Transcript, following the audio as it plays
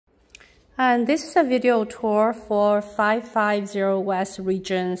And this is a video tour for 550 West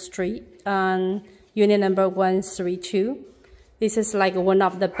Regent Street on unit number 132. This is like one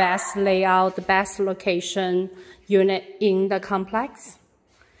of the best layout, the best location unit in the complex.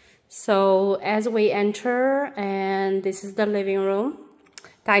 So as we enter, and this is the living room,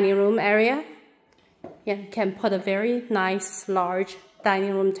 dining room area. You can put a very nice large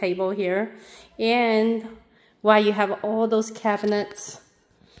dining room table here. And while you have all those cabinets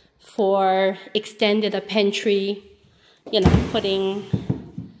for extended pantry, putting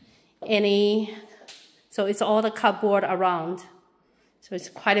any, so it's all the cupboard around. So it's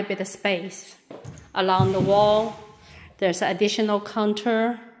quite a bit of space. Along the wall, there's an additional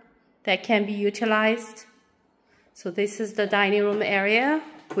counter that can be utilized. So this is the dining room area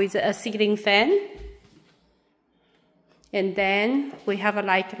with a ceiling fan. And then we have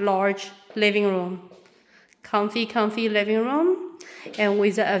a large living room. Comfy living room. And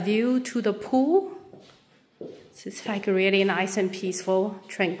with a view to the pool. So it's really nice and peaceful,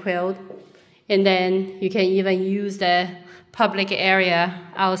 tranquil. And then you can even use the public area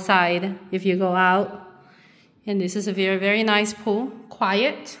outside if you go out. And this is a very nice pool,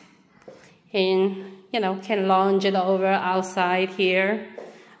 quiet. And can lounge it over outside here,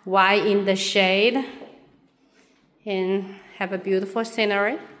 while in the shade, and have a beautiful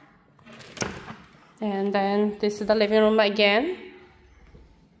scenery. And then this is the living room again.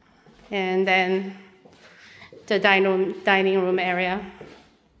 And then the dining room area.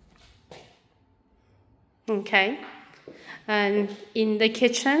 Okay. And in the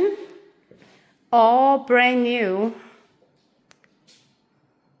kitchen, all brand new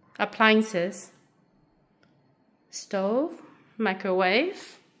appliances. Stove,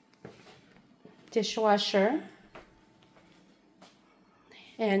 microwave, dishwasher,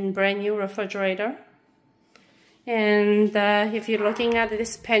 and brand new refrigerator. And if you're looking at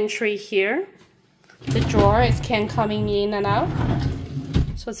this pantry here, the drawers can coming in and out.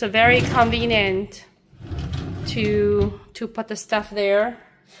 So it's a very convenient to put the stuff there.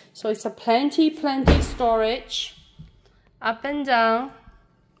 So it's a plenty storage, up and down,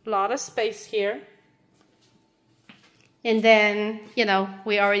 a lot of space here. And then,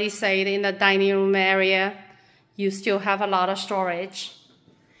 we already said in the dining room area, you still have a lot of storage.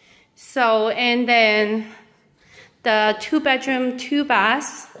 So, and then the 2-bedroom,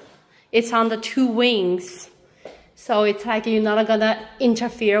 2-bath, it's on the 2 wings. So it's like you're not gonna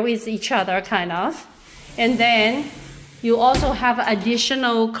interfere with each other, kind of. And then you also have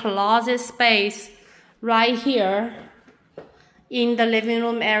additional closet space right here in the living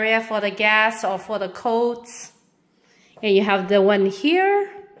room area for the gas or for the coats. And you have the one here.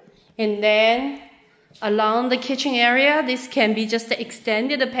 And then along the kitchen area, this can be just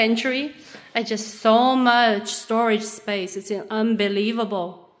extended pantry. And just so much storage space. It's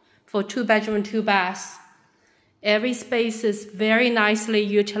unbelievable for 2-bedroom, 2-bath. Every space is very nicely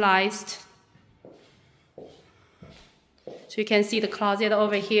utilized. So you can see the closet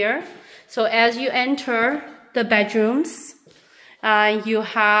over here. So as you enter the bedrooms, you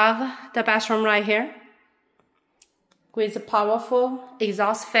have the bathroom right here with a powerful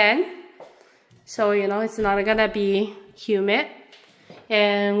exhaust fan. So, it's not gonna be humid.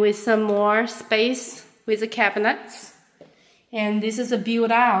 And with some more space with the cabinets. And this is a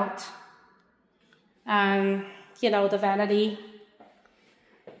built out, the vanity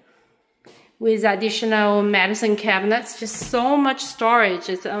with additional medicine cabinets. Just so much storage,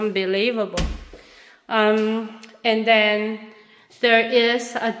 it's unbelievable. And then there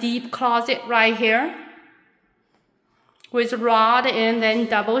is a deep closet right here with rod and then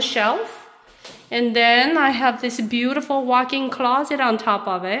double shelf. And then I have this beautiful walk-in closet on top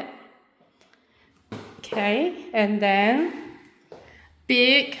of it. Okay, and then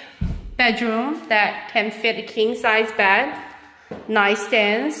big bedroom that can fit a king-size bed,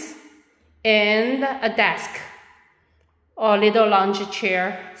 nightstands, and a desk or a little lounge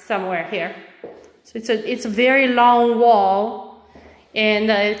chair somewhere here. So it's a very long wall, and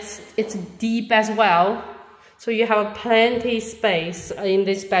it's deep as well. So you have plenty space in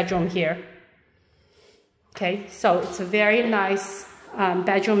this bedroom here. Okay, so it's a very nice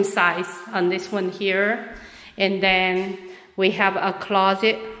bedroom size on this one here. And then we have a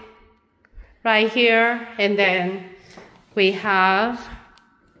closet right here. And then we have,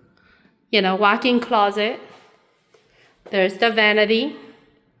 walk-in closet. There's the vanity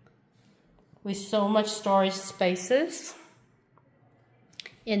with so much storage spaces.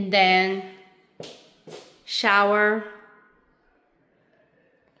 And then shower.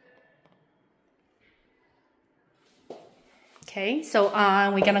 Okay, so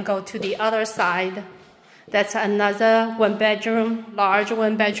we're gonna go to the other side That's another 1-bedroom, large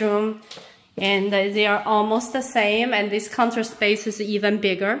 1-bedroom. And they are almost the same, and this counter space is even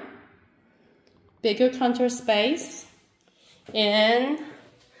bigger. Bigger counter space. And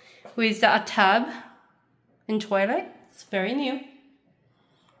with a tub and toilet. It's very new.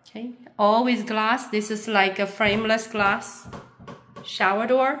 Okay, all with glass. This is like a frameless glass shower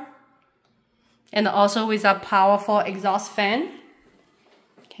door. And also with a powerful exhaust fan.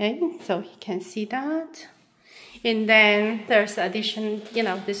 Okay, so you can see that. And then there's addition, you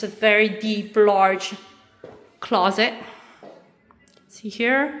know, this is very deep, large closet. See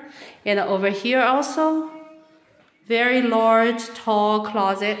here, and over here also, very large, tall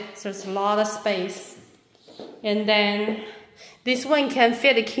closet. So there's a lot of space. And then this one can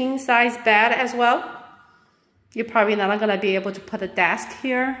fit a king-size bed as well. You're probably not gonna be able to put a desk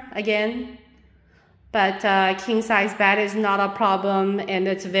here again. But king-size bed is not a problem, and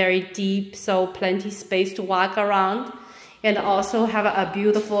it's very deep, so plenty space to walk around. And also have a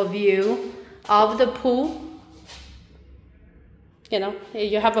beautiful view of the pool. You know,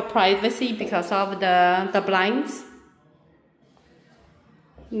 you have a privacy because of the blinds.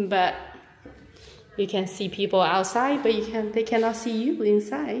 But you can see people outside, but they cannot see you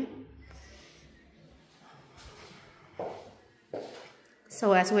inside.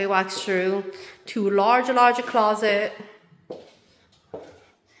 So as we walk through, two large closet,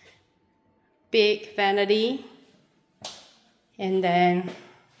 big vanity, and then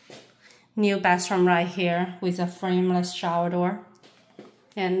new bathroom right here with a frameless shower door,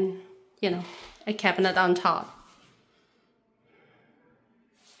 and you know, a cabinet on top.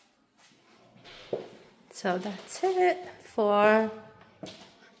 So that's it for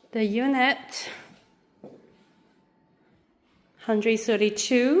the unit.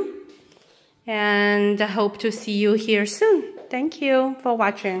 132, and I hope to see you here soon. Thank you for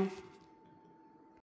watching.